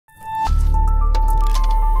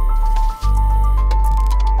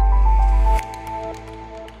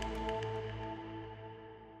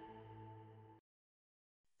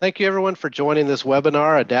Thank you everyone for joining this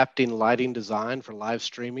webinar, Adapting Lighting Design for Live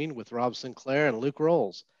Streaming with Rob Sinclair and Luke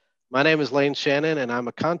Rolls. My name is Lane Shannon and I'm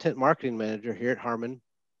a Content Marketing Manager here at Harman.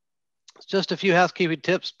 Just a few housekeeping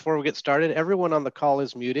tips before we get started. Everyone on the call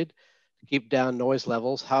is muted to keep down noise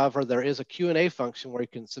levels. However, there is a Q&A function where you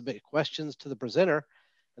can submit questions to the presenter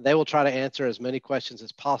and they will try to answer as many questions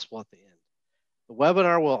as possible at the end. The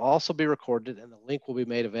webinar will also be recorded and the link will be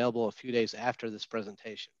made available a few days after this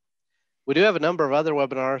presentation. We do have a number of other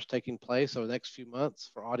webinars taking place over the next few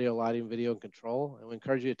months for audio, lighting, video, and control. And we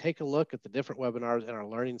encourage you to take a look at the different webinars in our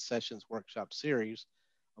Learning Sessions Workshop series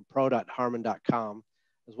on pro.harman.com,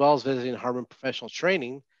 as well as visiting Harman Professional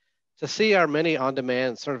Training to see our many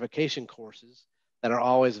on-demand certification courses that are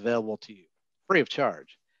always available to you, free of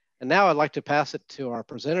charge. And now I'd like to pass it to our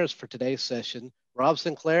presenters for today's session, Rob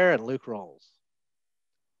Sinclair and Luke Rolls.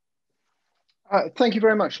 Thank you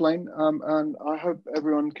very much, Lane, and I hope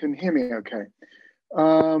everyone can hear me okay.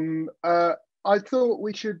 I thought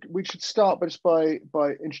we should start just by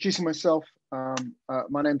introducing myself.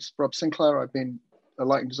 My name's Rob Sinclair. I've been a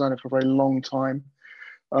lighting designer for a very long time.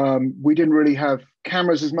 We didn't really have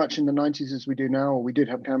cameras as much in the 90s as we do now, or we did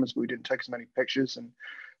have cameras, but we didn't take as many pictures.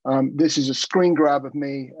 And this is a screen grab of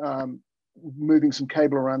me moving some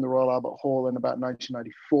cable around the Royal Albert Hall in about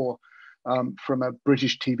 1994. From a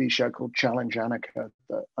British TV show called Challenge Annika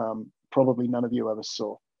that probably none of you ever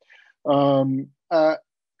saw.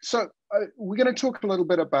 So we're going to talk a little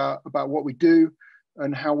bit about what we do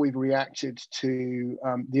and how we've reacted to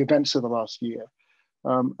the events of the last year.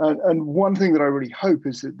 And one thing that I really hope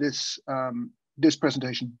is that this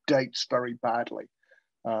presentation dates very badly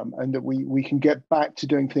and that we can get back to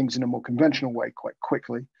doing things in a more conventional way quite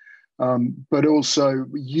quickly. But also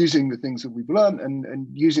using the things that we've learned and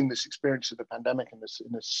using this experience of the pandemic and this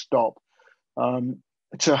stop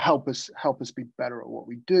to help us be better at what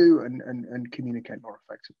we do and communicate more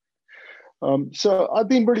effectively. So I've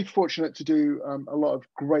been really fortunate to do a lot of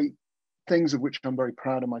great things of which I'm very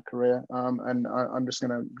proud of my career. And I'm just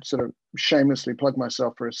going to sort of shamelessly plug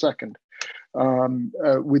myself for a second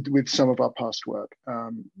with some of our past work.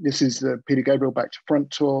 This is the Peter Gabriel Back to Front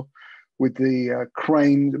tour, with the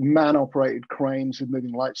man-operated cranes with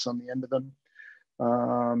moving lights on the end of them.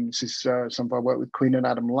 This is some of our work with Queen and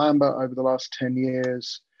Adam Lambert over the last 10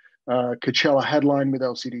 years. Coachella headline with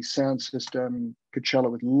LCD sound system.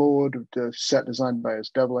 Coachella with Lord, the set designed by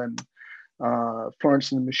S. Devlin.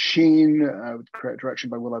 Florence and the Machine with creative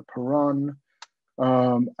direction by Willow Perron.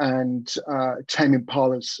 And Tame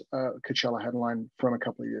Impala's Coachella headline from a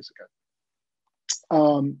couple of years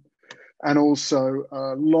ago. And also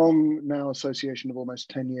a long now association of almost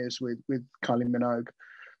 10 years with Kylie Minogue.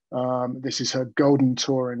 This is her Golden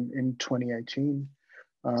Tour in 2018.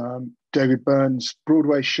 David Byrne's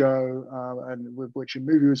Broadway show, and with which a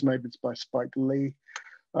movie was made by Spike Lee.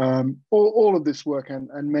 All of this work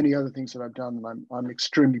and many other things that I've done that I'm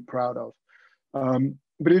extremely proud of.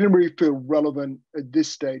 But it didn't really feel relevant at this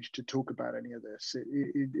stage to talk about any of this.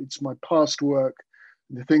 It's my past work.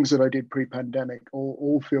 The things that I did pre-pandemic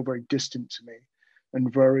all feel very distant to me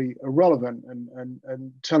and very irrelevant,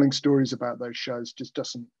 and telling stories about those shows just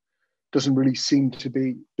doesn't really seem to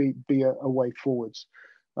be a way forwards.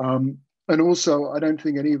 And also, I don't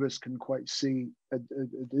think any of us can quite see at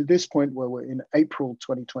this point where we're in April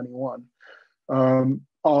 2021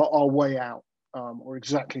 our way out, or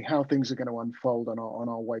exactly how things are going to unfold on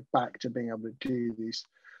our way back to being able to do these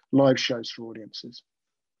live shows for audiences.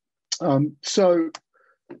 So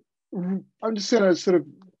I'm just going to sort of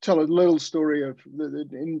tell a little story of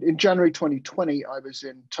in January 2020, I was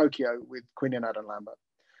in Tokyo with Queen and Adam Lambert.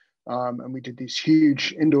 And we did these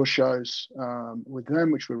huge indoor shows with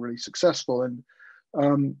them, which were really successful. And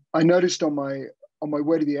I noticed on my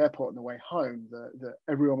way to the airport on the way home that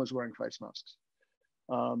everyone was wearing face masks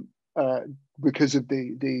because of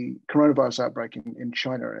the coronavirus outbreak in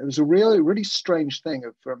China. It was a really strange thing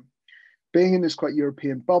of being in this quite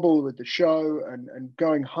European bubble with the show and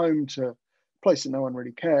going home to a place that no one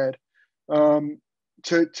really cared,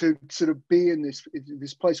 to sort of be in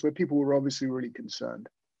this place where people were obviously really concerned.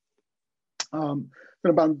 Then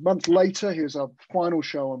about a month later, here's our final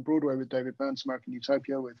show on Broadway with David Byrne's American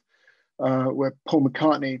Utopia, where Paul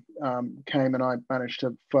McCartney came and I managed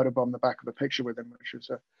to photobomb the back of a picture with him, which was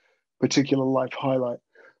a particular life highlight.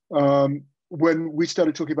 When we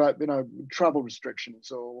started talking about travel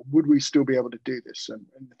restrictions, or would we still be able to do this, and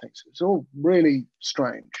things, it's all really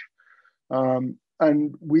strange. And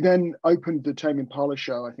we then opened the Tame Impala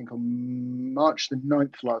show, I think on March the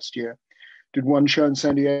 9th last year. Did one show in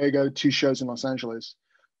San Diego, 2 shows in Los Angeles.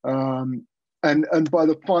 And by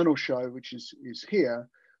the final show, which is here,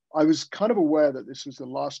 I was kind of aware that this was the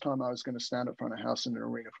last time I was going to stand up front of house in an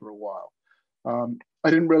arena for a while. I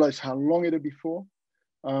didn't realize how long it'd be for,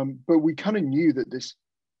 but we kind of knew that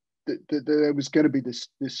that there was going to be this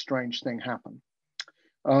strange thing happen.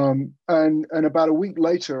 And about a week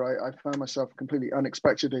later, I found myself completely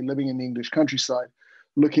unexpectedly living in the English countryside,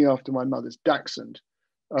 looking after my mother's dachshund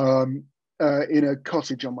in a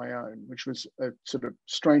cottage on my own, which was a sort of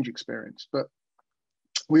strange experience. But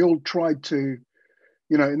we all tried to,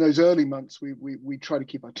 in those early months, we tried to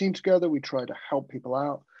keep our team together. We tried to help people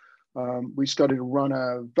out. We started to run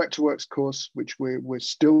a Vectorworks course, which we're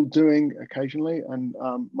still doing occasionally. And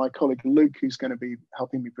my colleague Luke, who's going to be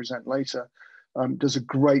helping me present later, does a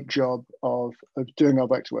great job of doing our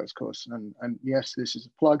Vectorworks course. And yes, this is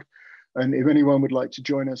a plug. And if anyone would like to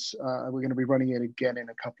join us, we're going to be running it again in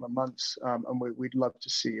a couple of months. And we'd love to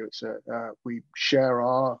see you. We share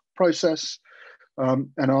our process and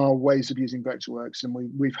our ways of using Vectorworks. And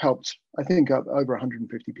we've helped, I think, over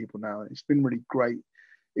 150 people now. It's been really great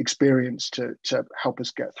experience to help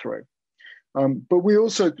us get through. But we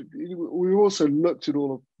also looked at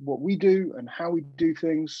all of what we do and how we do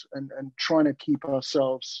things, and trying to keep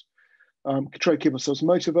ourselves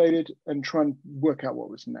motivated and try and work out what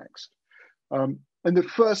was next. And the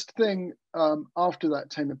first thing after that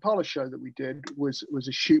Tame Impala show that we did was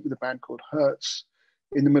a shoot with a band called Hertz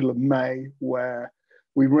in the middle of May, where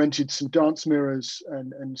we rented some dance mirrors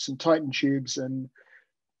and some Titan tubes, and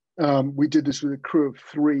we did this with a crew of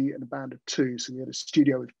 3 and a band of 2. So we had a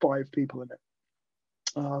studio with 5 people in it.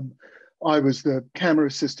 I was the camera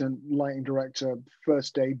assistant, lighting director,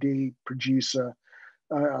 first AD, producer.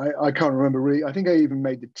 I can't remember really. I think I even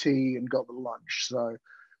made the tea and got the lunch. So,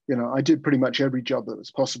 I did pretty much every job that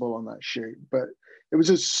was possible on that shoot. But it was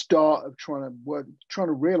a start of trying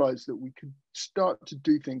to realize that we could start to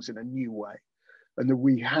do things in a new way, and that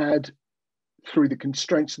we had, through the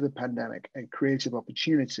constraints of the pandemic, a creative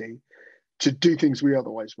opportunity to do things we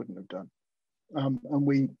otherwise wouldn't have done. And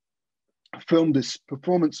we filmed this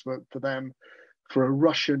performance for them for a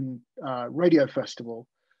Russian radio festival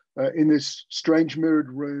in this strange mirrored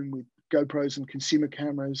room with GoPros and consumer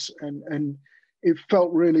cameras, and it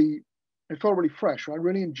felt really fresh. I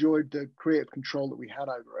really enjoyed the creative control that we had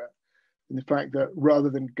over it, and the fact that rather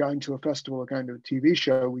than going to a festival or going to a TV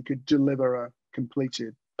show, we could deliver a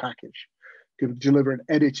completed package, could deliver an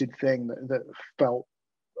edited thing that felt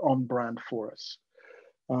on brand for us.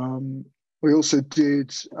 We also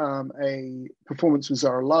did a performance with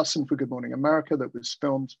Zara Larsson for Good Morning America that was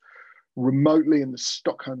filmed remotely in the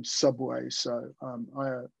Stockholm subway. So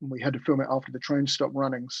we had to film it after the train stopped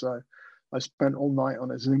running. So I spent all night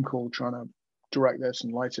on a Zoom call trying to direct this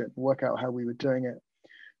and light it and work out how we were doing it.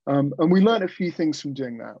 And we learned a few things from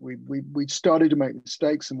doing that. We started to make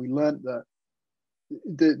mistakes, and we learned that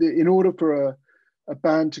in order for a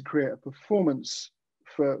band to create a performance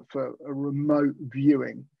for a remote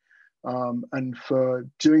viewing, and for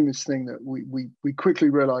doing this thing that we quickly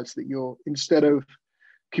realized that instead of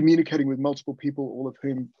communicating with multiple people, all of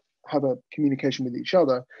whom have a communication with each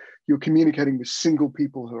other, you're communicating with single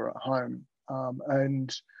people who are at home.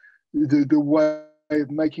 And the way of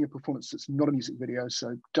making a performance that's not a music video,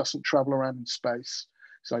 so doesn't travel around in space,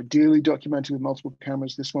 so ideally documented with multiple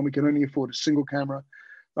cameras. This one we can only afford a single camera,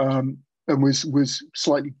 and was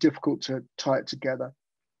slightly difficult to tie it together.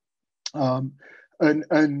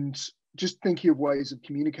 And just thinking of ways of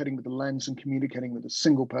communicating with the lens and communicating with a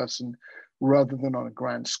single person rather than on a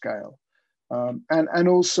grand scale, and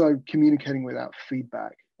also communicating without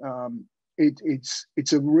feedback.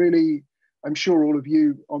 It's a really, I'm sure all of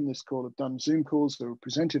you on this call have done Zoom calls or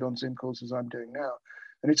presented on Zoom calls as I'm doing now,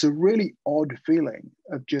 and it's a really odd feeling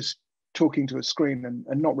of just talking to a screen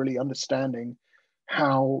and not really understanding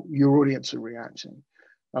how your audience are reacting,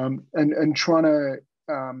 and trying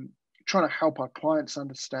to help our clients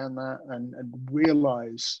understand that and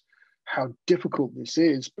realize how difficult this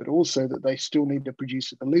is, but also that they still need to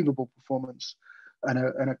produce a believable performance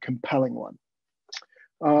and a compelling one.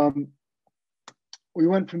 We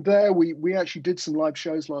went from there. We actually did some live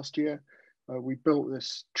shows last year. We built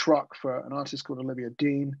this truck for an artist called Olivia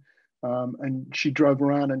Dean, and she drove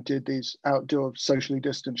around and did these outdoor socially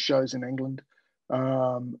distanced shows in England,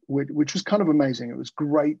 which was kind of amazing. It was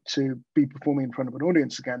great to be performing in front of an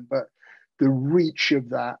audience again, but the reach of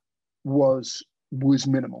that was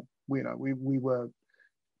minimal. We were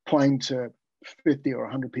playing to 50 or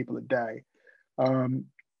 100 people a day.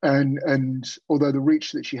 And although the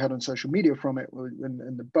reach that she had on social media from it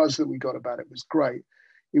and the buzz that we got about it was great,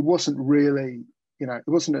 it wasn't really, it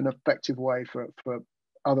wasn't an effective way for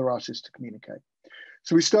other artists to communicate.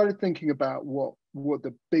 So we started thinking about what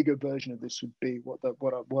the bigger version of this would be, what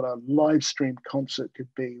a live stream concert could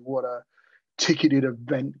be, what a ticketed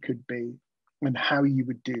event could be, and how you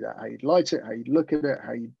would do that, how you'd light it, how you'd look at it,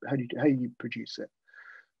 how you produce it.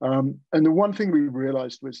 And the one thing we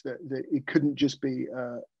realized was that it couldn't just be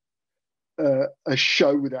a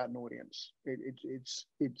show without an audience.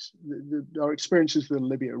 Our experiences with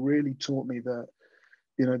Olivia really taught me that,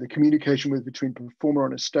 you know, the communication between performer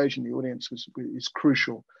on a stage and the audience is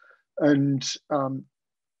crucial. And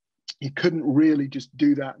you couldn't really just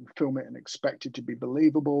do that and film it and expect it to be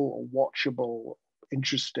believable or watchable or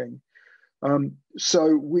interesting.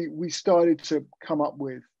 So we started to come up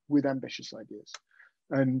with ambitious ideas.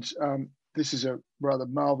 And this is a rather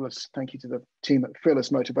marvelous thank you to the team at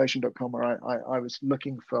fearlessmotivation.com, where I was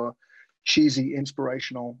looking for cheesy,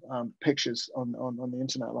 inspirational pictures on the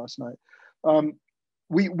internet last night.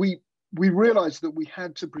 We realized that we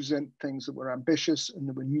had to present things that were ambitious and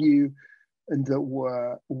that were new and that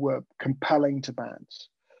were compelling to bands.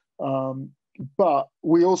 But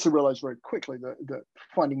we also realized very quickly that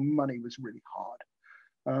finding money was really hard.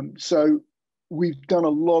 So we've done a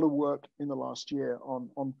lot of work in the last year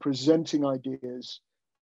on presenting ideas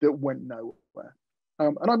that went nowhere.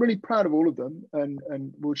 And I'm really proud of all of them,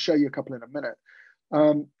 and we'll show you a couple in a minute.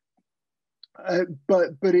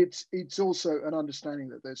 But it's also an understanding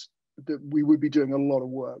that we would be doing a lot of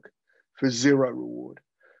work for zero reward,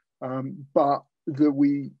 but that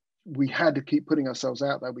we had to keep putting ourselves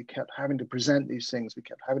out there. We kept having to present these things. We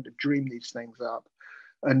kept having to dream these things up,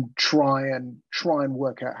 and try and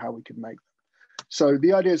work out how we could make them. So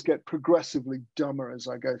the ideas get progressively dumber as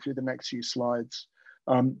I go through the next few slides.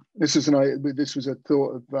 This was a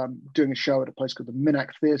thought of doing a show at a place called the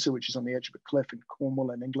Minogue Theatre, which is on the edge of a cliff in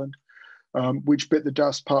Cornwall in England, which bit the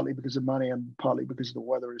dust partly because of money and partly because the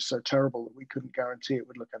weather is so terrible that we couldn't guarantee it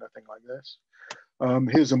would look anything like this.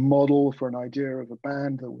 Here's a model for an idea of a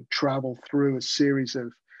band that would travel through a series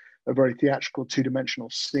of very theatrical two-dimensional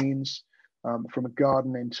scenes, from a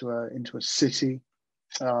garden into a city.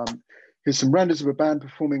 Here's some renders of a band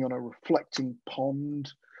performing on a reflecting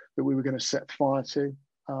pond that we were going to set fire to.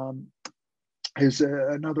 Here's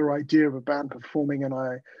another idea of a band performing on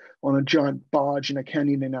a giant barge in a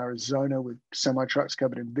canyon in Arizona with semi-trucks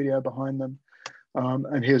covered in video behind them.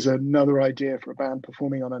 And here's another idea for a band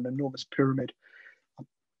performing on an enormous pyramid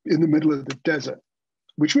in the middle of the desert,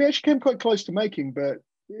 which we actually came quite close to making, but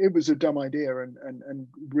it was a dumb idea. And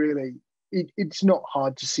really, it's not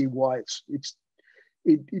hard to see why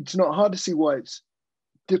it's not hard to see why it's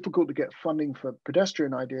difficult to get funding for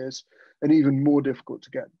pedestrian ideas, and even more difficult to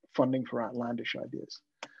get funding for outlandish ideas.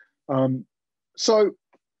 So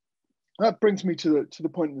that brings me to the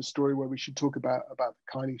point in the story where we should talk about the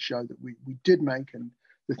Kylie show that we did make and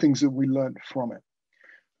the things that we learned from it.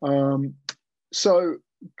 So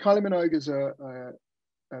Kylie Minogue is a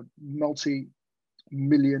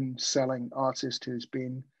multi-million selling artist who's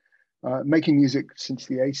been making music since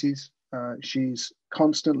the 80s. She's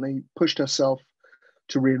constantly pushed herself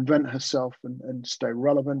to reinvent herself and stay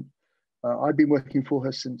relevant. I've been working for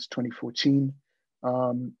her since 2014,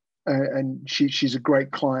 and she's a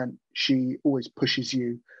great client. She always pushes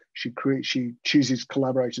you. She chooses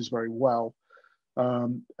collaborators very well.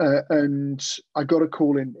 And I got a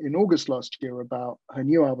call in August last year about her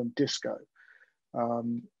new album Disco,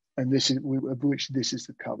 and this is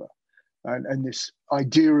the cover, and this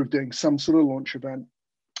idea of doing some sort of launch event.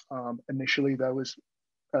 Initially, there was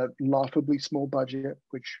a laughably small budget,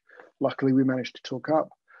 which luckily we managed to talk up.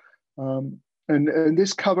 And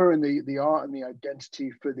this cover and the art and the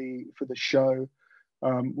identity for the show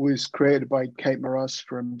was created by Kate Maras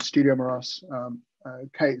from Studio Maras.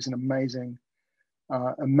 Kate is an amazing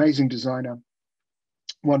designer,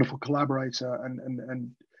 wonderful collaborator,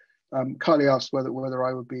 and Kylie asked whether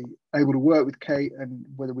I would be able to work with Kate and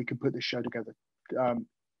whether we could put this show together.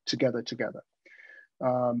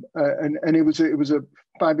 And it was a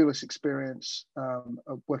fabulous experience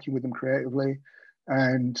working with them creatively,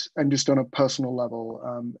 and just on a personal level.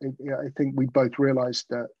 I think we both realized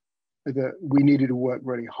that we needed to work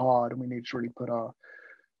really hard and we needed to really put our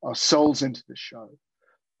souls into the show.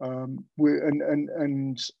 And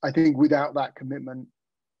I think without that commitment,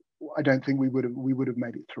 I don't think we would have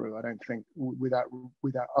made it through. I don't think without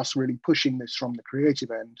us really pushing this from the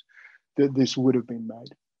creative end, that this would have been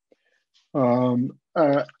made.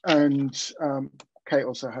 Kate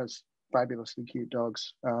also has fabulously cute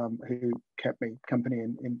dogs who kept me company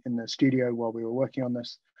in the studio while we were working on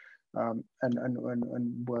this, and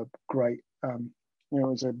were great. It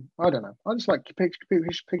was I don't know. I just like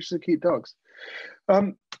pictures of cute dogs.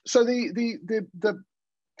 So the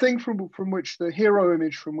thing from which the hero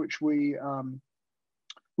image from which we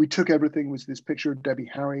we took everything, was this picture of Debbie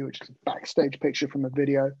Harry, which is a backstage picture from a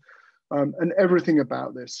video. And everything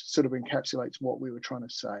about this sort of encapsulates what we were trying to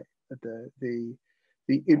say. The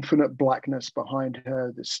infinite blackness behind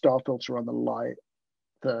her, the star filter on the light,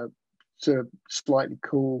 the sort of slightly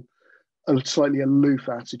cool, a slightly aloof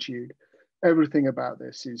attitude. Everything about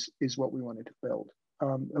this is what we wanted to build.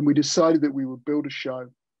 And we decided that we would build a show.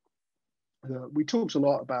 We talked a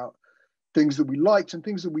lot about things that we liked and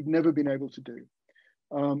things that we'd never been able to do.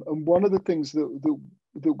 And one of the things that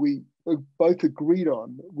we both agreed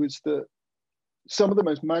on was that some of the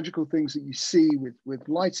most magical things that you see with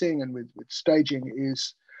lighting and with staging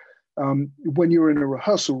is when you're in a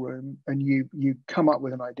rehearsal room and you come up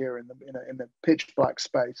with an idea in the pitch black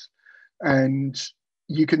space, and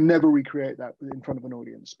you can never recreate that in front of an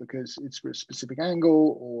audience because it's for a specific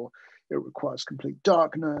angle, or it requires complete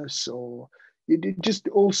darkness, or it just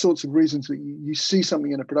all sorts of reasons that you see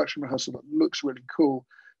something in a production rehearsal that looks really cool,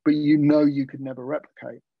 but you know you could never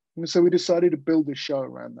replicate. And so we decided to build this show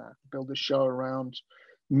around that, build this show around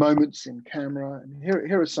moments in camera. And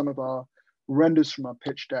here are some of our renders from our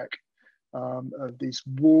pitch deck of these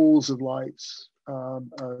walls of lights, of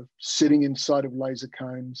sitting inside of laser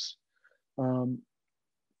cones, and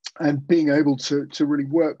being able to really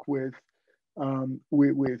work with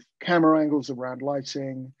camera angles around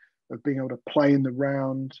lighting, of being able to play in the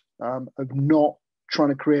round, of not trying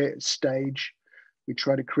to create a stage. We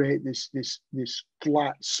try to create this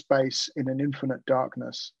flat space in an infinite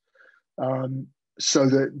darkness, so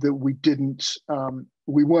that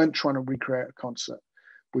we weren't trying to recreate a concert.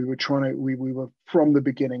 We were from the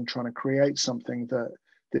beginning trying to create something that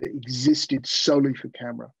existed solely for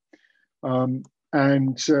camera,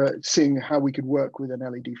 and seeing how we could work with an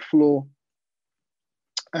LED floor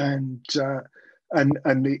and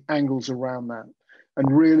the angles around that,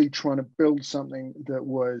 and really trying to build something that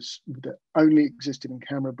only existed in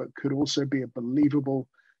camera, but could also be a believable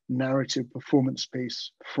narrative performance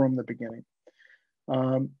piece from the beginning.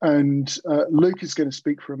 Luke is going to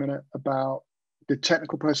speak for a minute about the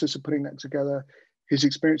technical process of putting that together, his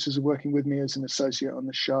experiences of working with me as an associate on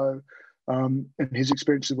the show, and his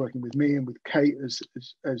experiences of working with me and with Kate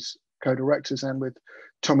as co-directors, and with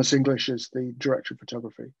Thomas English as the director of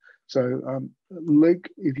photography. So Luke,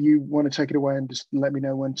 if you want to take it away and just let me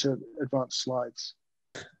know when to advance slides.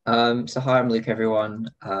 So hi, I'm Luke, everyone.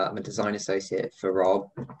 I'm a design associate for Rob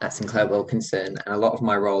at Sinclair Wilkinson, and a lot of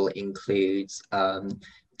my role includes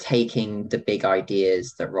taking the big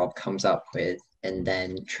ideas that Rob comes up with and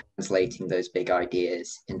then translating those big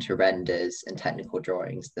ideas into renders and technical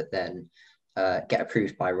drawings that then get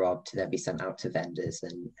approved by Rob to then be sent out to vendors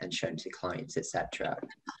and shown to clients, etc.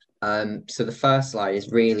 So the first slide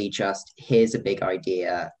is really just, here's a big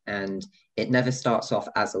idea, and it never starts off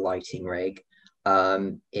as a lighting rig.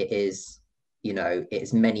 It is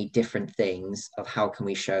many different things of how can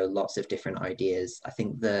we show lots of different ideas. I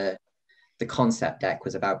think the concept deck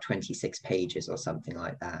was about 26 pages or something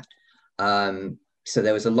like that. So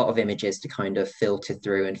there was a lot of images to kind of filter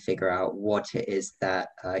through and figure out what it is that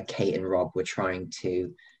Kate and Rob were trying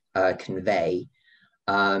to convey.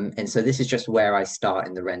 And so this is just where I start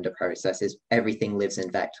in the render process. Is everything lives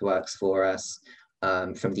in Vectorworks for us,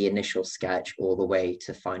 from the initial sketch all the way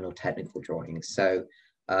to final technical drawings. So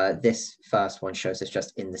this first one shows us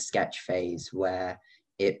just in the sketch phase where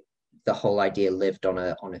the whole idea lived on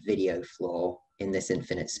a video floor in this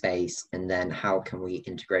infinite space, and then how can we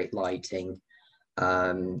integrate lighting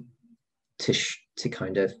to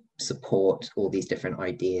kind of support all these different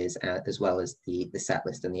ideas, as well as the set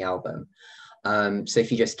list and the album. So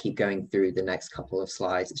if you just keep going through the next couple of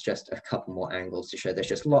slides, it's just a couple more angles to show there's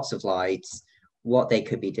just lots of lights. What they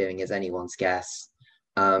could be doing is anyone's guess,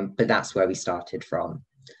 but that's where we started from.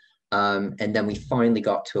 And then we finally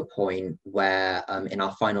got to a point where in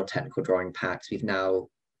our final technical drawing packs, we've now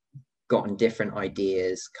gotten different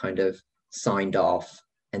ideas kind of signed off,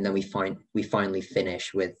 and then we finally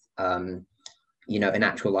finish with an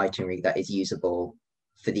actual lighting rig that is usable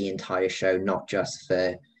for the entire show, not just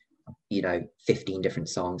for 15 different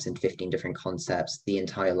songs and 15 different concepts. The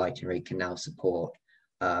entire lighting rig can now support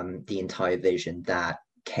the entire vision that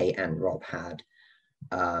Kate and Rob had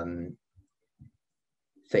for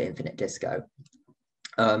Infinite Disco.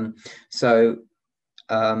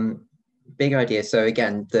 Big idea. So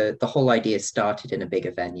again, the whole idea started in a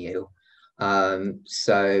bigger venue.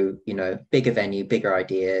 Bigger venue, bigger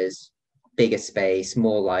ideas, bigger space,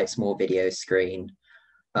 more lights, more video screen.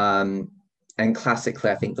 And classically,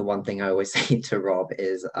 I think the one thing I always say to Rob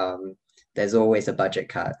is there's always a budget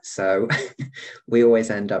cut. So we always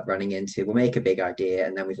end up running into, we'll make a big idea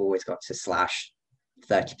and then we've always got to slash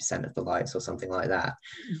 30% of the lights or something like that.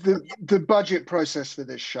 The budget process for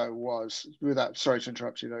this show was, without, sorry to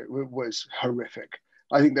interrupt you though, it was horrific.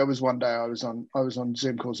 I think there was one day I was on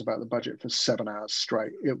Zoom calls about the budget for 7 hours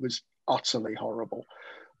straight. It was utterly horrible.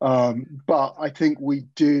 But I think we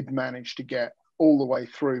did manage to get all the way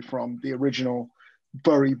through from the original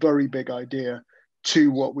very, very big idea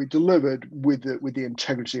to what we delivered with the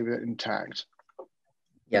integrity of it intact.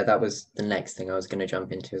 Yeah, that was the next thing I was going to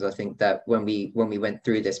jump into, is I think that when we went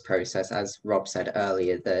through this process, as Rob said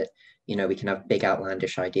earlier, that, you know, we can have big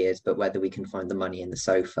outlandish ideas, but whether we can find the money in the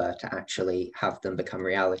sofa to actually have them become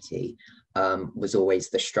reality was always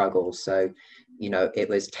the struggle. So, you know, it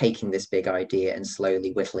was taking this big idea and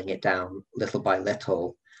slowly whittling it down little by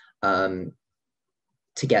little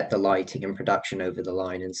to get the lighting and production over the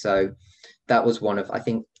line. And so that was one of, I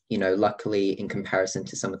think, you know, luckily in comparison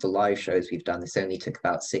to some of the live shows we've done, this only took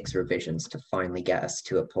about 6 revisions to finally get us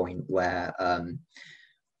to a point where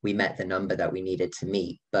we met the number that we needed to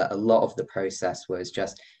meet. But a lot of the process was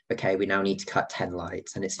just, okay, we now need to cut 10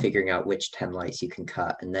 lights, and it's figuring out which 10 lights you can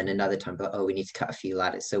cut. And then another time, oh, we need to cut a few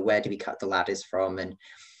ladders. So where do we cut the ladders from? And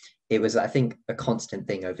it was, I think, a constant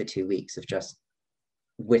thing over 2 weeks of just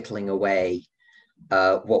whittling away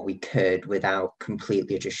what we could without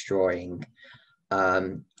completely destroying,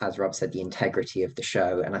 as Rob said, the integrity of the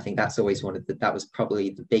show. And I think that's always that was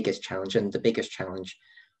probably the biggest challenge, and the biggest challenge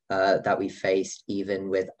that we faced even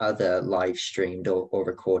with other live streamed or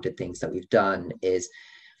recorded things that we've done, is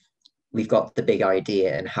we've got the big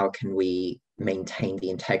idea, and how can we maintain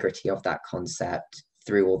the integrity of that concept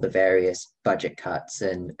through all the various budget cuts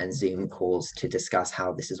and Zoom calls to discuss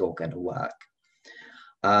how this is all going to work.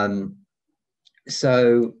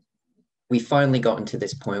 So we finally gotten to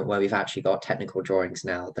this point where we've actually got technical drawings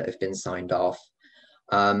now that have been signed off.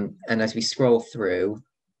 And as we scroll through,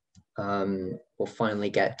 we'll finally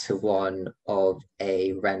get to one of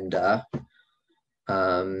a render.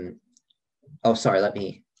 Oh, sorry,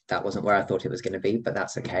 that wasn't where I thought it was going to be, but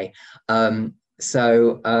that's okay.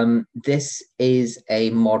 This is a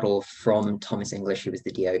model from Thomas English, who was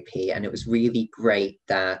the DOP, and it was really great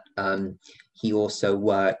that he also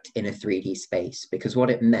worked in a 3D space, because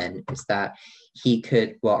what it meant is that he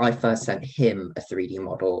could, well, I first sent him a 3D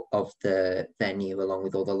model of the venue along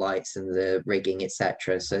with all the lights and the rigging,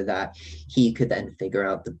 etc., so that he could then figure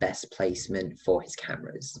out the best placement for his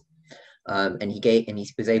cameras. And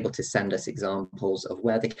he was able to send us examples of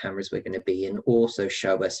where the cameras were going to be, and also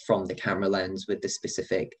show us from the camera lens with the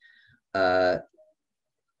specific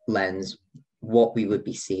lens what we would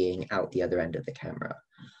be seeing out the other end of the camera.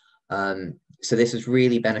 So this was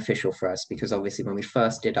really beneficial for us, because obviously when we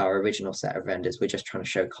first did our original set of renders, we're just trying to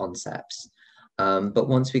show concepts. But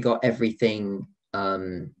once we got everything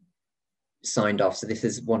signed off, so this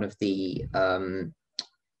is one of the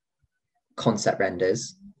concept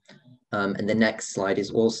renders. And the next slide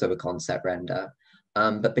is also a concept render.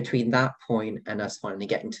 But between that point and us finally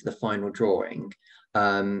getting to the final drawing,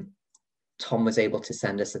 Tom was able to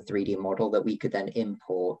send us a 3D model that we could then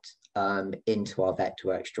import into our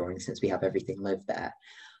Vectorworks drawing, since we have everything live there.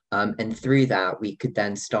 And through that, we could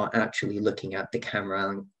then start actually looking at the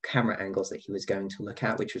camera angles that he was going to look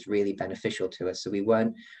at, which was really beneficial to us. So we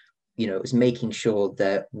weren't, you know, it was making sure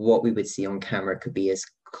that what we would see on camera could be as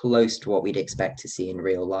close to what we'd expect to see in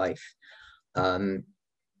real life.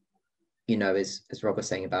 You know, as Rob was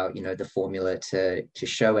saying about, you know, the formula to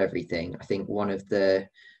show everything, I think one of the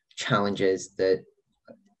challenges that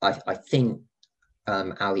I think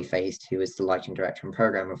Ali faced, who was the lighting director and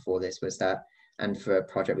programmer for this, was that, and for a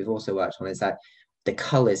project we've also worked on, is that the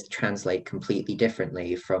colors translate completely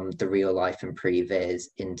differently from the real life and pre-vis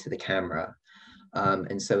into the camera.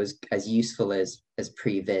 And so as useful as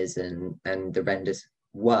pre-vis and the renders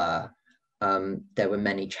were, there were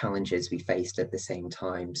many challenges we faced at the same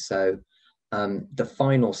time. So the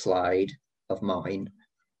final slide of mine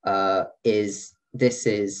is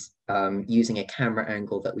using a camera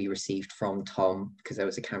angle that we received from Tom, because there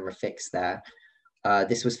was a camera fix there.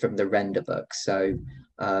 This was from the render book. So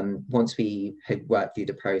once we had worked through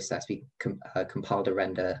the process, we compiled a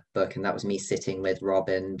render book, and that was me sitting with Rob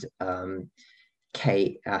and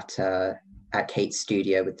Kate at Kate's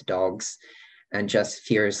studio with the dogs, and just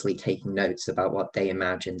furiously taking notes about what they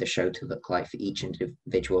imagined the show to look like for each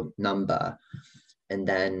individual number, and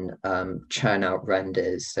then churn out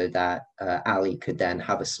renders so that Ali could then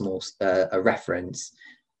have a small reference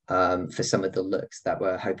for some of the looks that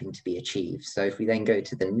we're hoping to be achieved. So if we then go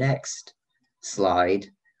to the next slide,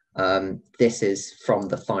 this is from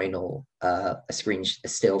the final, a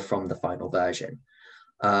still from the final version.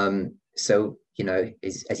 So, you know,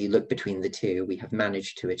 as you look between the two, we have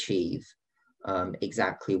managed to achieve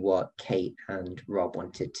exactly what Kate and Rob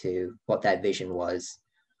wanted to, what their vision was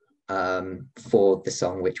for the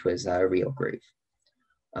song, which was Real Groove.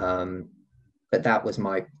 But that was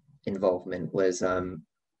my involvement, was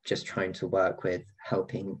just trying to work with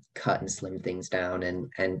helping cut and slim things down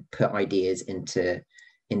and put ideas into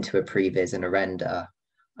a previs and a render,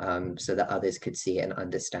 so that others could see it and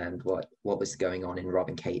understand what was going on in Rob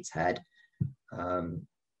and Kate's head, for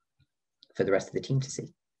the rest of the team to see.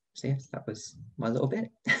 So yes, that was my little bit.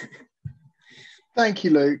 Thank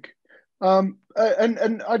you, Luke. And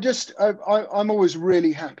I'm always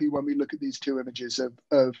really happy when we look at these two images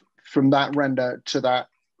of from that render to that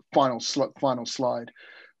final slide.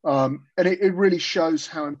 And it really shows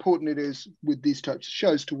how important it is with these types of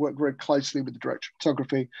shows to work very closely with the director of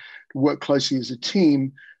photography, to work closely as a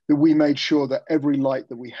team, that we made sure that every light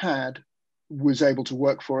that we had was able to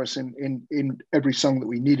work for us in every song that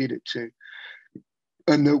we needed it to.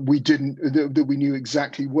 And that we knew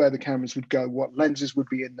exactly where the cameras would go, what lenses would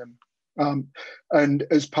be in them. And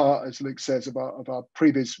as part, as Luke says, of our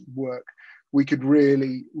previous work, we could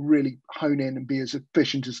really, really hone in and be as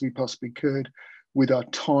efficient as we possibly could with our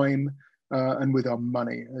time and with our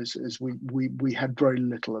money, as we had very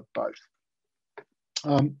little of both.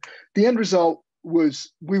 The end result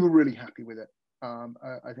was, we were really happy with it.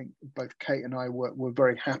 I think both Kate and I were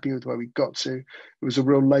very happy with where we got to. It was a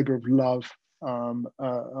real labor of love.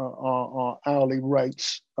 Our hourly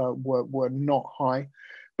rates were not high,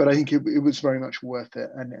 but I think it was very much worth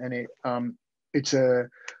it, and it's a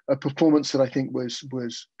performance that I think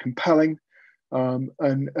was compelling,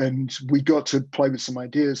 and we got to play with some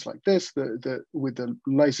ideas like this, that with the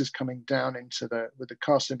lasers coming down with the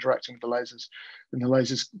cast interacting with the lasers, and the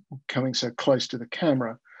lasers coming so close to the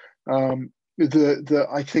camera. I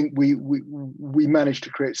think we managed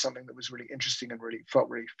to create something that was really interesting and really felt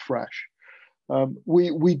really fresh.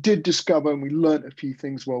 We did discover, and we learned a few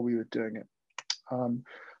things while we were doing it.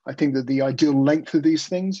 I think that the ideal length of these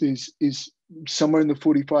things is somewhere in the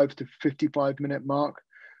 45 to 55 minute mark.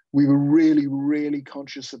 We were really, really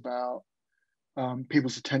conscious about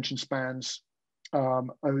people's attention spans,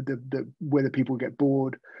 whether people would get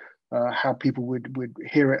bored, how people would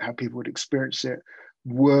hear it, how people would experience it.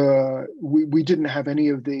 We didn't have any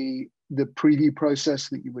of the preview process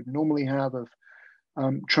that you would normally have of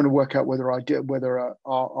trying to work out whether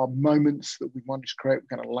our moments that we wanted to create were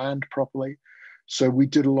going to land properly. So we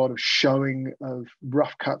did a lot of showing of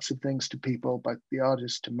rough cuts of things to people, both the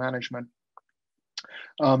artists to management,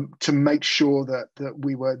 to make sure that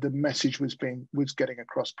the message was getting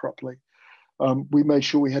across properly. We made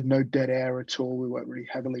sure we had no dead air at all. We worked really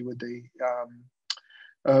heavily with the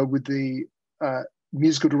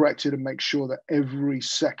musical director to make sure that every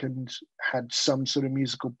second had some sort of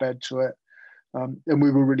musical bed to it. And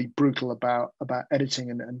we were really brutal about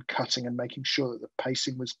editing and cutting and making sure that the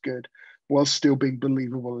pacing was good while still being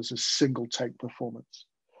believable as a single take performance.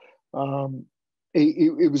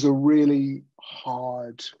 It was a really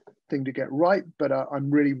hard thing to get right, but I'm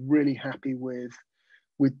really, really happy with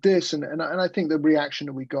this. And I think the reaction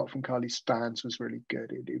that we got from Kylie's fans was really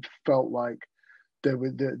good. It felt like there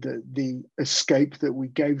were the escape that we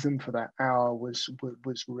gave them for that hour was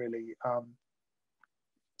really,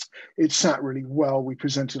 it sat really well. We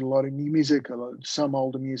presented a lot of new music, some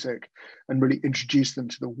older music, and really introduced them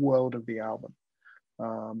to the world of the album.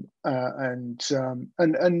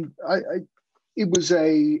 It was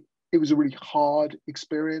a really hard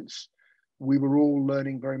experience. We were all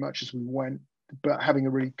learning very much as we went, but having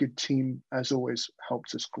a really good team, as always,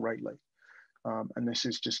 helped us greatly. And this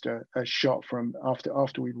is just a shot from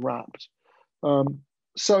after we'd wrapped. There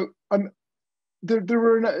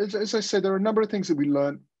were, as I said, there are a number of things that we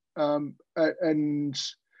learned. And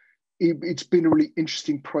it's been a really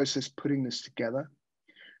interesting process putting this together.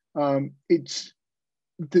 It's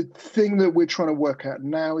the thing that we're trying to work out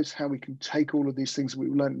now is how we can take all of these things that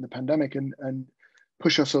we've learned in the pandemic and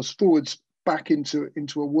push ourselves forwards back into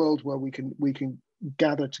a world where we can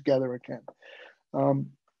gather together again.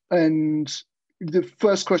 And the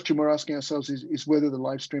first question we're asking ourselves is whether the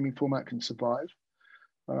live streaming format can survive.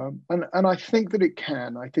 And I think that it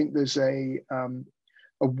can. I think there's a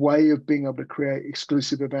way of being able to create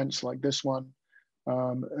exclusive events like this one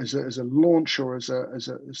as a launch or as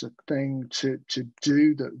a thing to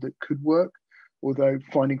do that could work, although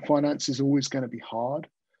finding finance is always going to be hard.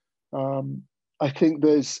 I think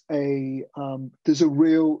there's a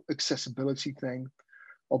real accessibility thing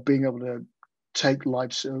of being able to take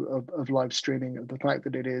live streaming, of the fact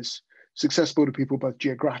that it is accessible to people both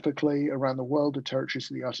geographically around the world, the territories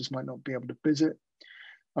that the artist might not be able to visit,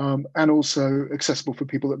 and also accessible for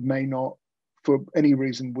people that may not, for any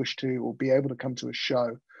reason, wish to or be able to come to a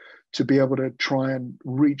show, to be able to try and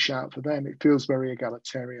reach out for them. It feels very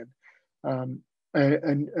egalitarian, and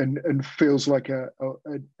feels like an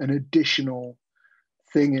additional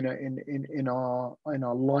thing in our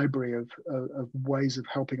library of ways of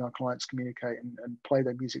helping our clients communicate and play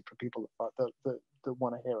their music for people that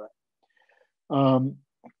want to hear it.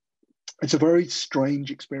 It's a very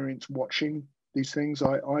strange experience watching these things.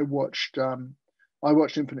 I watched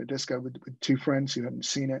Infinite Disco with two friends who hadn't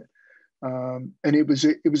seen it, and it was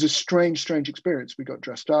a strange experience. We got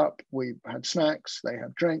dressed up, we had snacks, they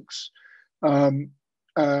had drinks.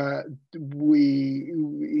 We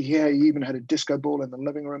even had a disco ball in the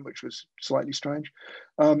living room, which was slightly strange,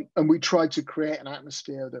 and we tried to create an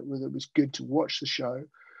atmosphere that was good to watch the show.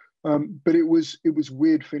 But it was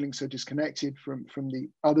weird feeling so disconnected from the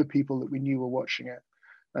other people that we knew were watching it.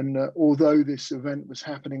 And although this event was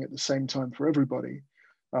happening at the same time for everybody,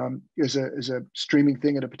 as a streaming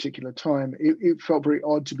thing at a particular time, it felt very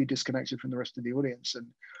odd to be disconnected from the rest of the audience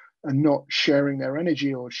and not sharing their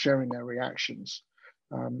energy or sharing their reactions.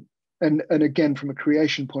 And again, from a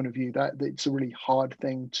creation point of view, that it's a really hard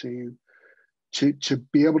thing to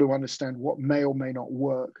be able to understand what may or may not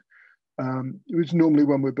work. It was normally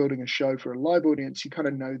when we're building a show for a live audience, you kind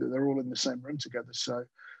of know that they're all in the same room together. So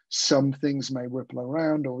some things may ripple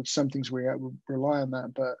around, or some things we rely on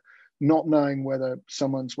that, but not knowing whether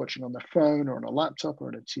someone's watching on their phone or on a laptop or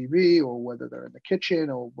on a TV, or whether they're in the kitchen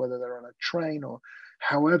or whether they're on a train or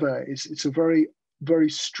however, it's a very, very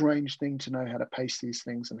strange thing to know how to pace these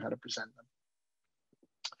things and how to present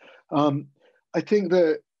them. I think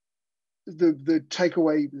that the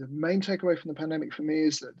main takeaway from the pandemic for me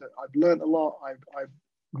is that I've learned a lot. I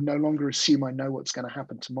no longer assume I know what's going to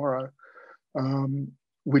happen tomorrow,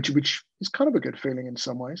 which is kind of a good feeling in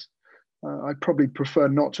some ways. I'd probably prefer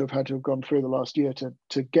not to have gone through the last year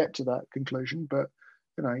to get to that conclusion, but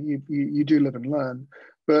you do live and learn.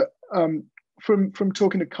 But from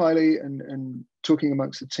talking to Kylie and talking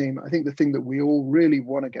amongst the team, I think the thing that we all really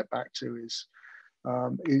want to get back to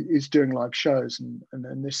is doing live shows, and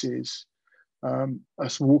this is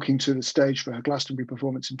us walking to the stage for her Glastonbury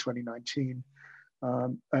performance in 2019,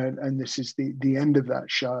 and this is the end of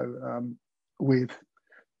that show with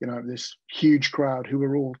this huge crowd who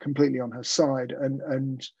were all completely on her side,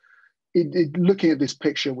 and looking at this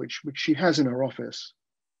picture which she has in her office,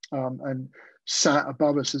 and sat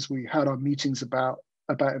above us as we had our meetings about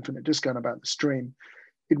Infinite Disco and about the stream.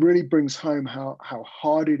 It really brings home how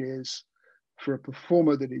hard it is for a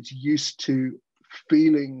performer that is used to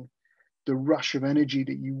feeling the rush of energy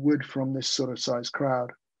that you would from this sort of size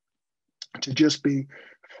crowd, to just be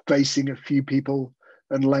facing a few people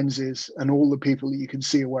and lenses, and all the people that you can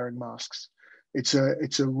see are wearing masks. It's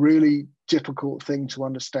a really difficult thing to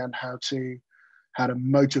understand how to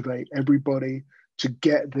motivate everybody to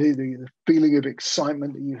get the feeling of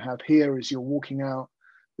excitement that you have here as you're walking out,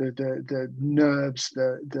 the nerves,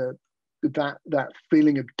 that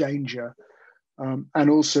feeling of danger, and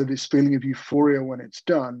also this feeling of euphoria when it's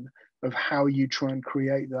done, of how you try and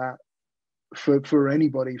create that for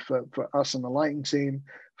anybody, for us on the lighting team,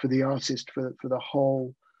 for the artist, for the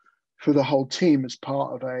whole team as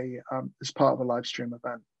part of a live stream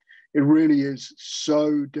event. It really is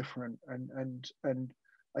so different, and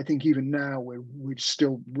I think even now we're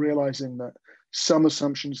still realizing that some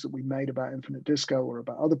assumptions that we made about Infinite Disco or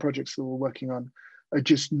about other projects that we're working on are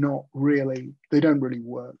just not really, they don't really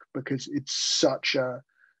work, because it's such a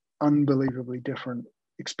unbelievably different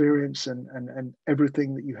experience, and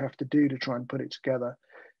everything that you have to do to try and put it together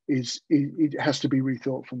it has to be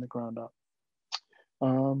rethought from the ground up.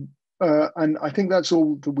 And I think that's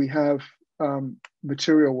all that we have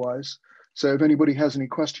material wise. So if anybody has any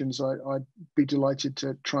questions, I'd be delighted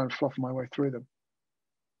to try and fluff my way through them.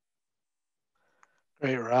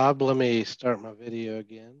 Great, Rob. Let me start my video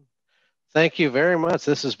again. Thank you very much.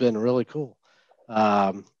 This has been really cool.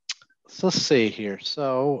 So let's see here.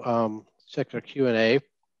 So check our Q&A.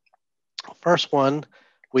 First one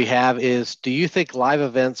we have is, do you think live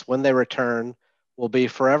events, when they return, will be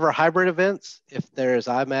forever hybrid events if there is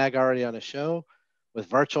IMAG already on a show with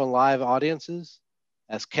virtual and live audiences,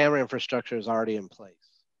 as camera infrastructure is already in place?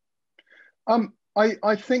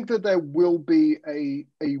 I think that there will be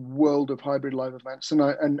a world of hybrid live events,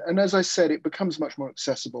 and as I said, it becomes much more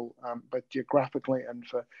accessible, both geographically and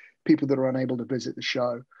for people that are unable to visit the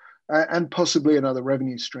show, and possibly another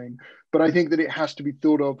revenue stream. But I think that it has to be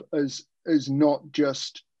thought of as not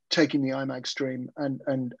just taking the IMAG stream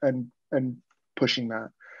and pushing that.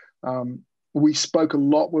 We spoke a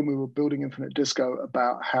lot when we were building Infinite Disco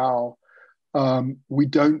about how we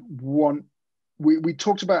don't want. We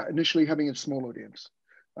talked about initially having a small audience,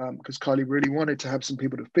 because Kylie really wanted to have some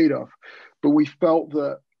people to feed off, but we felt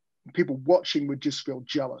that people watching would just feel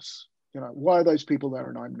jealous. Why are those people there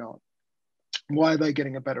and I'm not? Why are they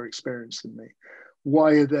getting a better experience than me?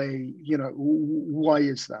 Why are they, why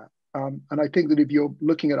is that? And I think that if you're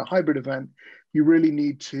looking at a hybrid event, you really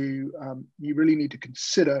need to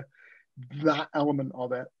consider that element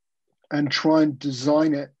of it and try and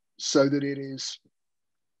design it so that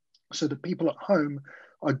people at home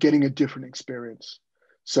are getting a different experience.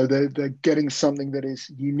 So they're getting something that is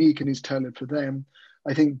unique and is tailored for them.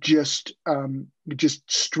 I think just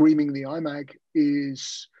streaming the iMag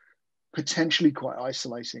is potentially quite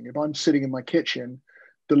isolating. If I'm sitting in my kitchen,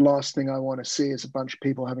 the last thing I want to see is a bunch of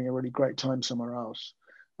people having a really great time somewhere else.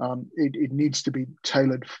 It needs to be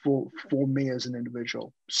tailored for me as an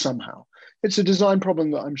individual somehow. It's a design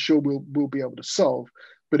problem that I'm sure we'll be able to solve,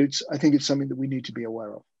 but I think it's something that we need to be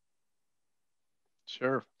aware of.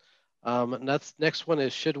 Sure. Next one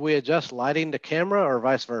is, should we adjust lighting to camera or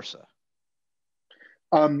vice versa?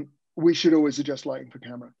 We should always adjust lighting for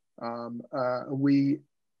camera.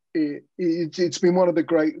 It's been one of the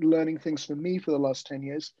great learning things for me for the last 10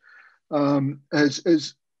 years.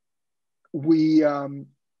 As we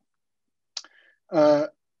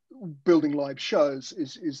building live shows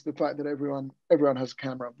is the fact that everyone has a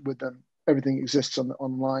camera with them. Everything exists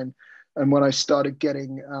online. And when I started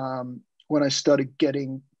getting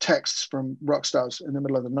texts from rock stars in the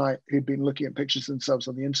middle of the night who'd been looking at pictures of themselves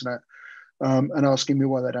on the internet and asking me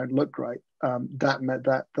why they don't look great,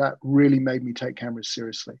 that really made me take cameras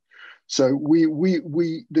seriously. So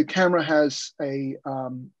the camera has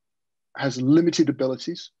limited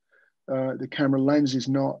abilities. The camera lens is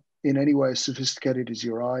not in any way as sophisticated as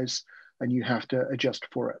your eyes, and you have to adjust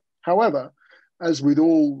for it. However, as with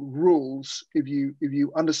all rules, if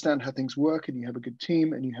you understand how things work and you have a good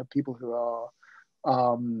team and you have people who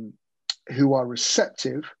are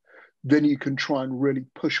receptive, then you can try and really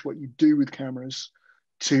push what you do with cameras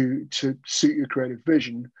to suit your creative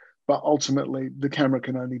vision. But ultimately, the camera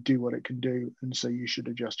can only do what it can do, and so you should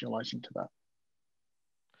adjust your lighting to that.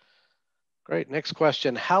 Great. Next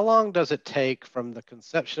question. How long does it take from the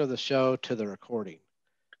conception of the show to the recording?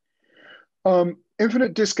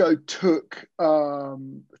 Infinite Disco took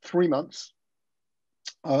 3 months,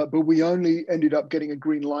 but we only ended up getting a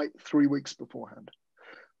green light 3 weeks beforehand.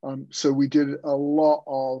 So we did a lot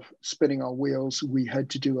of spinning our wheels. We had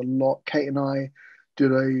to do a lot. Kate and I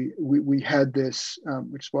we had this,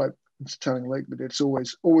 which is why it's telling Luke, but it's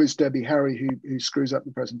always Debbie Harry who screws up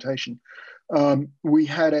the presentation. We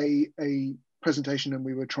had a presentation, and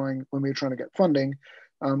when we were trying to get funding,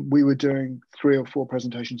 we were doing 3 or 4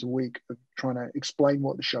 presentations a week of trying to explain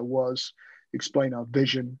what the show was, explain our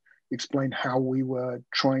vision, explain how we were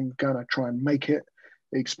gonna try and make it,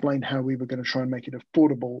 explain how we were going to try and make it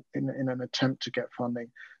affordable in an attempt to get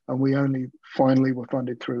funding. And we only finally were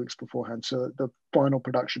funded 3 weeks beforehand. So the final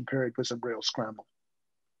production period was a real scramble.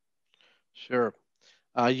 Sure.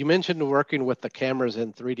 You mentioned working with the cameras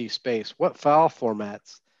in 3D space. What file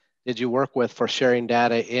formats did you work with for sharing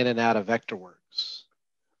data in and out of Vectorworks?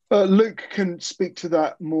 Luke can speak to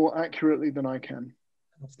that more accurately than I can.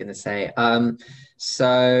 I was going to say,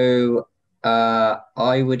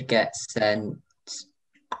 I would get sent,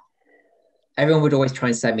 everyone would always try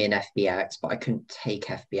and send me an FBX, but I couldn't take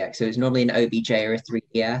FBX. So it was normally an OBJ or a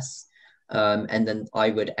 3DS. And then I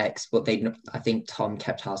would export. I think Tom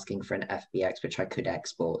kept asking for an FBX, which I could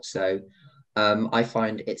export. So I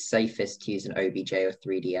find it's safest to use an OBJ or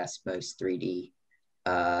 3DS. Most 3D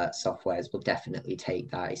softwares will definitely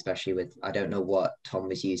take that, especially with, I don't know what Tom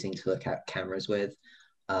was using to look at cameras with,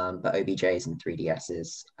 but OBJs and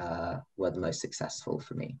 3DSs were the most successful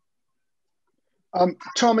for me.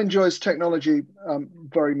 Tom enjoys technology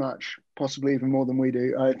very much, possibly even more than we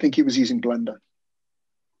do. I think he was using Blender.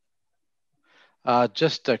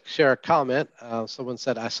 Just to share a comment, someone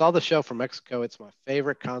said, I saw the show from Mexico. It's my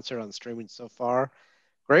favorite concert on streaming so far.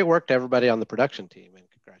 Great work to everybody on the production team, and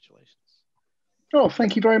congratulations. Oh,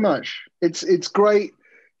 thank you very much. It's great.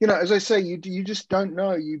 You know, as I say, you just don't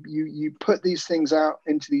know. You put these things out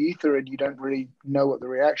into the ether and you don't really know what the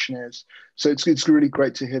reaction is. So it's really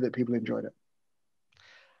great to hear that people enjoyed it.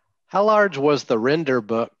 How large was the render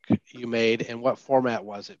book you made, and what format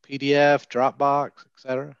was it? PDF, Dropbox,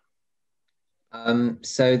 etc.?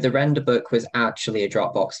 So the render book was actually a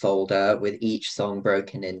Dropbox folder with each song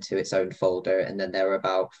broken into its own folder, and then there were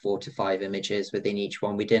about 4 to 5 images within each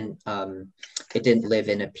one. It didn't live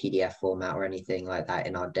in a PDF format or anything like that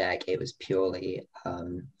in our deck. It was purely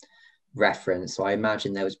reference. So I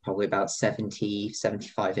imagine there was probably about 70,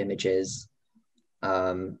 75 images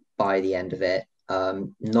by the end of it.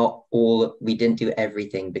 Not all, we didn't do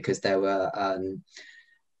everything because there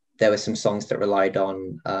there were some songs that relied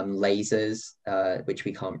on lasers, which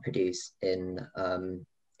we can't produce in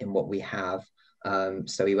what we have.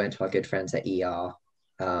 So we went to our good friends at ER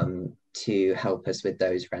to help us with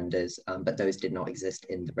those renders, but those did not exist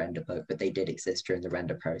in the render book, but they did exist during the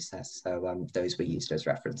render process. So those were used as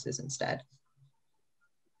references instead.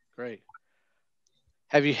 Great.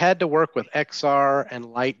 Have you had to work with XR and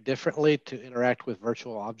light differently to interact with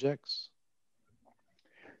virtual objects?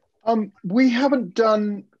 We haven't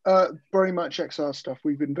done very much XR stuff.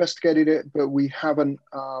 We've investigated it, but we haven't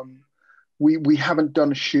we haven't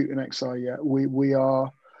done a shoot in XR yet. We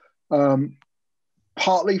are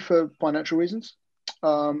partly for financial reasons,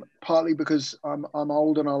 partly because I'm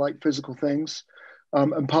old and I like physical things,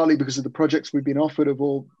 and partly because of the projects we've been offered have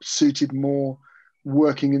all suited more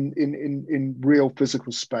working in real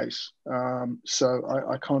physical space. So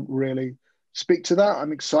I can't really speak to that.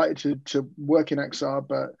 I'm excited to work in XR,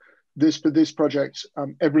 but for this project,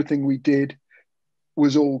 everything we did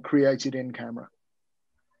was all created in camera.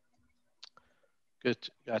 Good,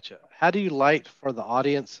 gotcha. How do you light for the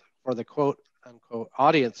audience, for the quote unquote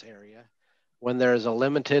audience area, when there is a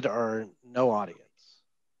limited or no audience?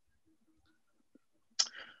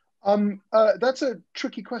 That's a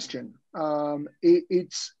tricky question.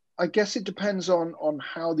 I guess it depends on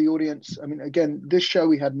how the audience. I mean, again, this show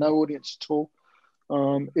we had no audience at all.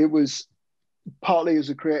 It was partly as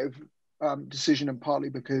a creative decision and partly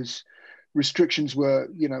because restrictions were,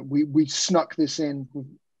 we snuck this in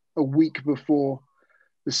a week before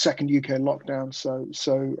the second UK lockdown. So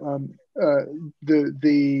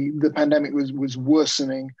the pandemic was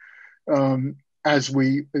worsening as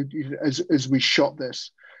we shot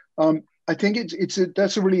this. I think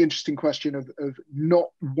that's a really interesting question of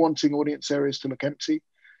not wanting audience areas to look empty,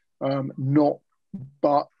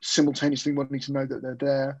 but simultaneously wanting to know that they're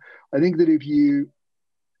there. I think that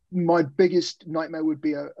my biggest nightmare would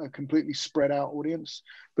be a completely spread out audience,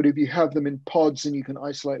 but if you have them in pods and you can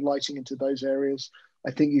isolate lighting into those areas,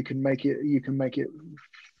 I think you can make it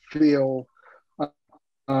feel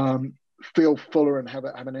fuller and have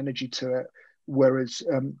an energy to it. Whereas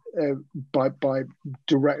by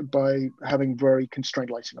having very constrained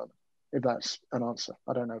lighting on them, if that's an answer,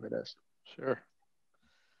 I don't know if it is. Sure.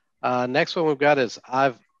 Next one we've got is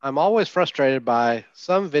I'm always frustrated by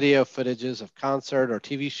some video footages of concert or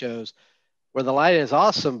TV shows where the lighting is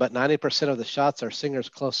awesome, but 90% of the shots are singers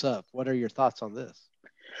close up. What are your thoughts on this?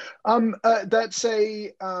 I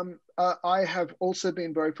have also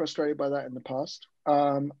been very frustrated by that in the past.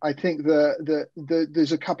 I think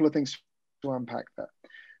there's a couple of things to unpack there.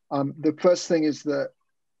 The first thing is that,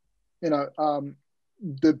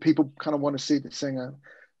 the people kind of want to see the singer.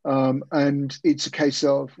 And it's a case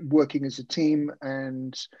of working as a team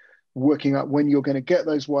and working out when you're going to get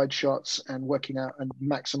those wide shots and working out and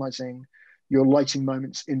maximizing your lighting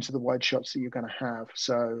moments into the wide shots that you're going to have.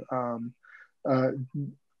 So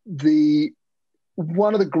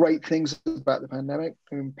one of the great things about the pandemic,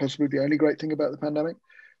 and possibly the only great thing about the pandemic,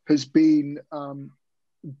 has been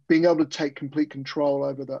being able to take complete control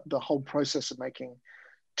over the whole process of making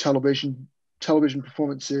television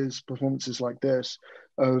performances like this.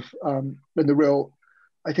 And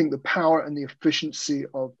I think the power and the efficiency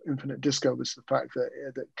of Infinite Disco was the fact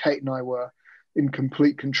that Kate and I were in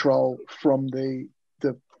complete control from the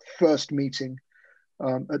first meeting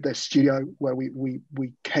at their studio, where we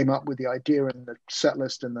came up with the idea and the set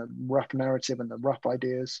list and the rough narrative and the rough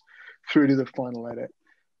ideas through to the final edit.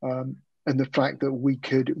 And the fact that we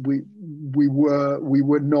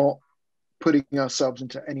were not putting ourselves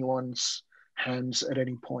into anyone's hands at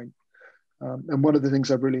any point. And one of the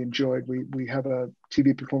things I've really enjoyed, we have a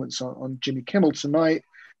TV performance on Jimmy Kimmel tonight,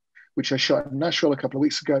 which I shot in Nashville a couple of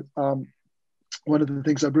weeks ago. One of the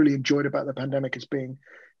things I've really enjoyed about the pandemic is being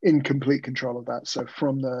in complete control of that. So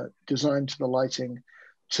from the design to the lighting,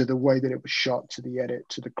 to the way that it was shot, to the edit,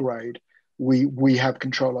 to the grade, we have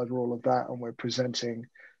control over all of that, and we're presenting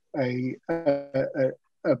a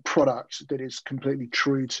product that is completely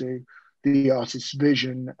true to the artist's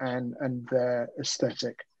vision and their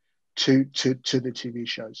aesthetic to the TV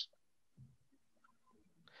shows.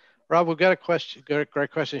 Rob, we've got a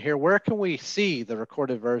great question here. Where can we see the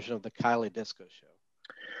recorded version of the Kylie Disco Show?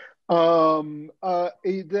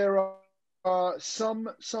 There are some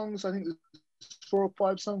songs, I think there's 4 or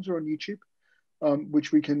 5 songs are on YouTube,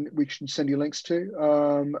 which we can send you links to.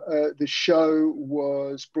 The show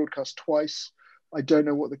was broadcast twice. I don't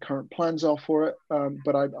know what the current plans are for it,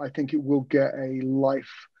 but I think it will get a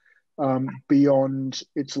life beyond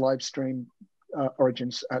its live stream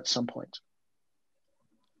origins at some point.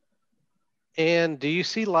 And do you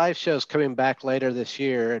see live shows coming back later this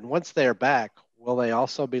year? And once they're back, will they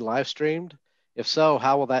also be live streamed? If so,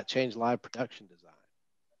 how will that change live production design?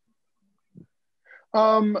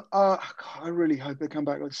 I really hope they come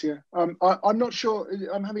back this year. I'm not sure.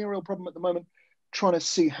 I'm having a real problem at the moment trying to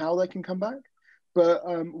see how they can come back. But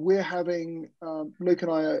we're having, Luke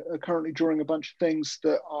and I are currently drawing a bunch of things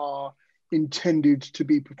that are intended to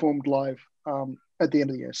be performed live at the end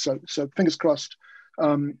of the year. So fingers crossed.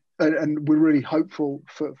 And we're really hopeful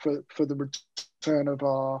for the return of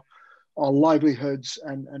our livelihoods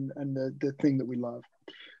and the thing that we love.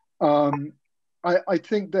 I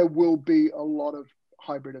think there will be a lot of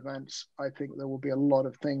hybrid events. I think there will be a lot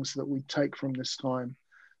of things that we take from this time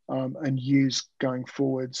and use going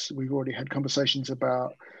forwards. We've already had conversations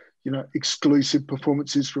about, exclusive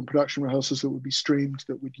performances from production rehearsals that would be streamed,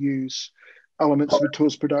 that would use elements of a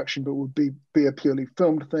tour's production, but would be a purely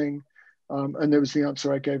filmed thing. And there was the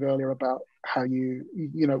answer I gave earlier about how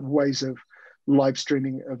ways of live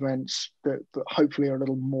streaming events that hopefully are a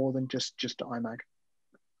little more than just IMAG.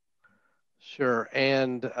 Sure.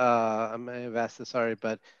 And I may have asked this already,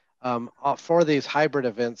 but for these hybrid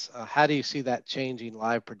events, how do you see that changing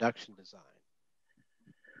live production design?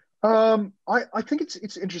 I think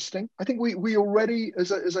it's interesting. I think we already,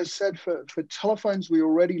 as I said, for telephones, we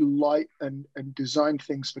already light and design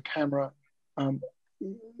things for camera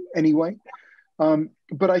anyway.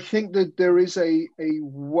 But I think that there is a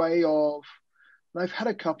way of, and I've had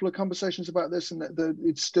a couple of conversations about this, and that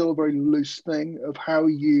it's still a very loose thing of how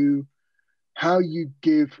you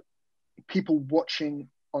give people watching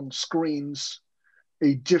on screens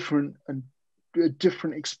a different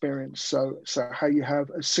experience. So how you have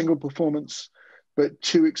a single performance, but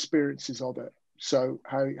two experiences of it. So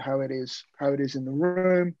how it is in the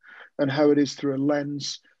room, and how it is through a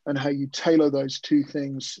lens, and how you tailor those two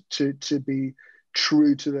things to be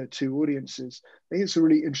true to the two audiences. I think it's a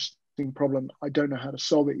really interesting problem. I don't know how to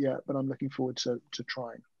solve it yet, but I'm looking forward to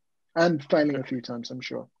trying and failing a few times, I'm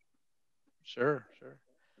sure. Sure.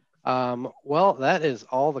 Well, that is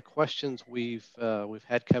all the questions we've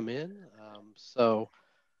had come in. So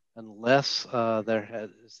unless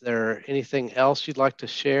is there anything else you'd like to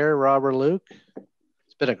share, Rob or Luke?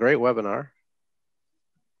 It's been a great webinar.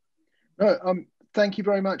 No, thank you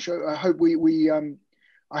very much. I hope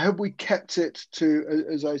we kept it to,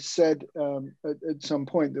 as I said at some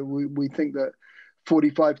point, that we think that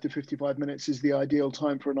 45 to 55 minutes is the ideal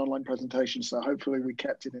time for an online presentation. So hopefully we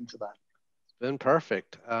kept it into that. It's been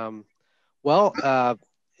perfect. Well,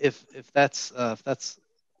 if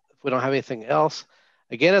we don't have anything else,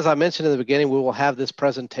 again, as I mentioned in the beginning, we will have this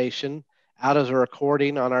presentation out as a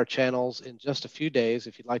recording on our channels in just a few days.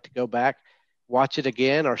 If you'd like to go back, watch it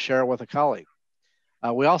again, or share it with a colleague.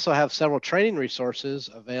 We also have several training resources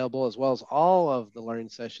available, as well as all of the learning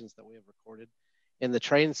sessions that we have recorded in the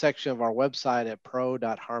training section of our website at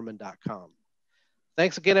pro.harman.com.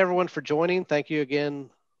 Thanks again, everyone, for joining. Thank you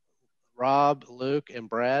again, Rob, Luke, and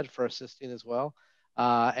Brad, for assisting as well.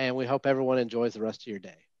 And we hope everyone enjoys the rest of your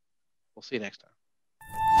day. We'll see you next time.